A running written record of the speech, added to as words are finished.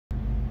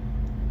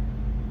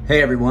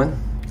Hey everyone,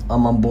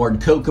 I'm on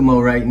board Kokomo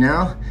right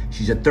now.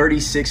 She's a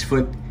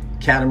 36-foot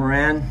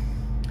catamaran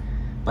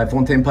by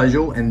Fontaine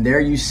Pajot, and there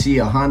you see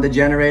a Honda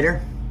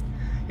generator.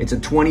 It's a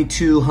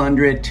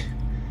 2200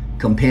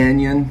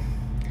 companion,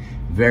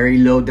 very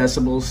low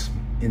decibels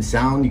in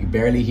sound. You can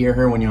barely hear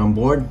her when you're on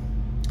board.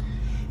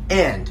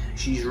 And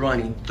she's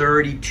running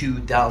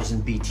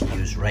 32,000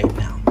 BTUs right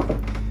now.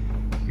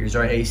 Here's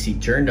our AC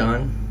turned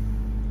on.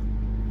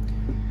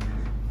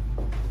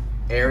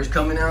 Air is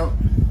coming out.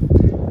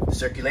 The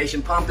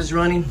circulation pump is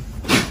running.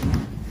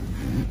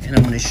 And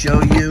I'm gonna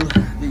show you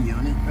the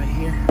unit right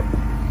here.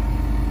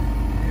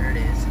 There it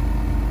is.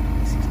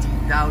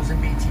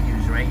 16,000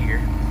 BTUs right here.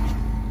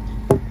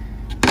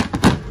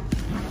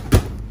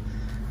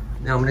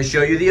 Now I'm gonna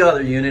show you the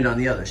other unit on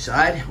the other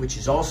side, which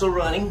is also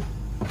running.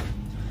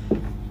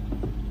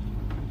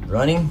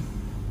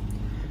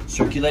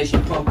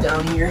 Circulation pump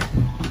down here.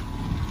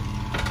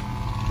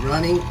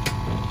 Running.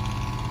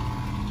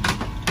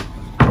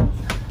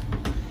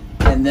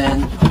 And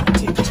then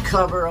take this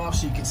cover off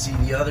so you can see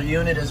the other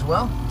unit as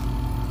well.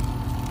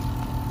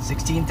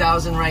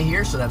 16,000 right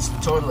here, so that's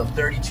a total of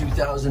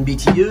 32,000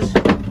 BTUs.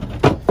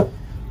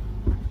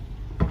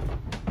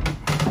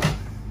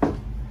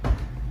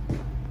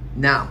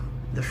 Now,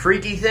 the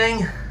freaky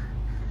thing,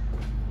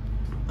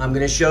 I'm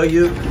gonna show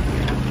you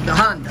the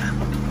Honda.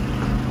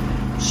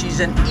 She's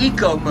in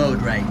eco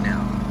mode right now.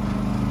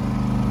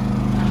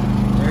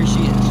 There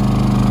she is.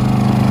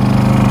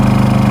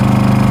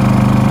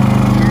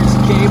 Here's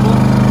the cable,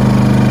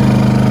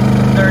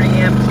 30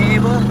 amp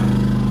cable,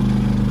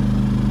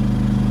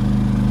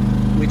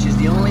 which is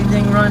the only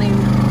thing running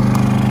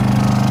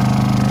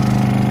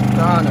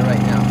the Honda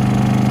right now.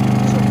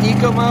 So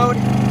eco mode,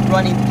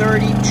 running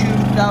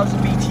 32,000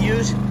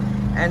 BTUs,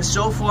 and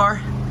so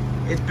far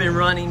it's been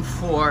running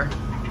for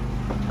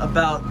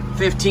about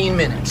 15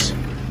 minutes.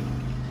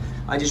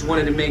 I just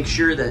wanted to make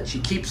sure that she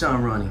keeps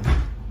on running.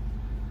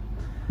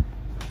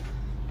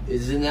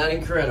 Isn't that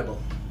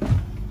incredible?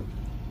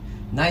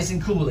 Nice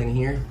and cool in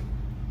here.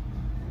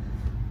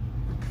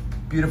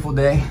 Beautiful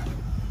day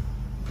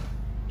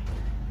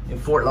in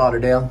Fort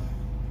Lauderdale.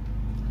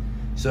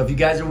 So if you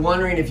guys are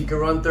wondering if you can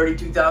run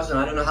 32,000,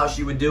 I don't know how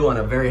she would do on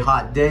a very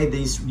hot day.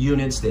 These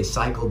units, they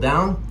cycle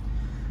down.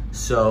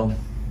 So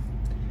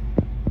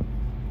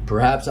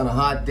perhaps on a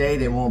hot day,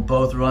 they won't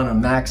both run on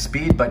max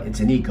speed, but it's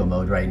in eco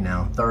mode right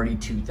now,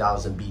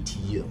 32,000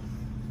 BTU.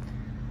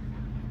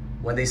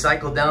 When they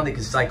cycle down, they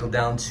can cycle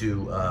down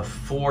to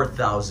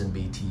 4,000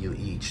 BTU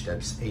each.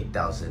 That's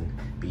 8,000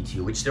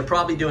 BTU, which they're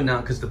probably doing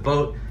now because the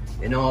boat,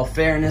 in all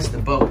fairness, the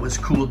boat was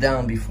cooled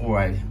down before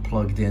I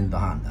plugged in the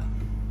Honda.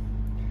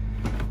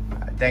 All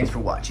right, thanks for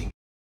watching.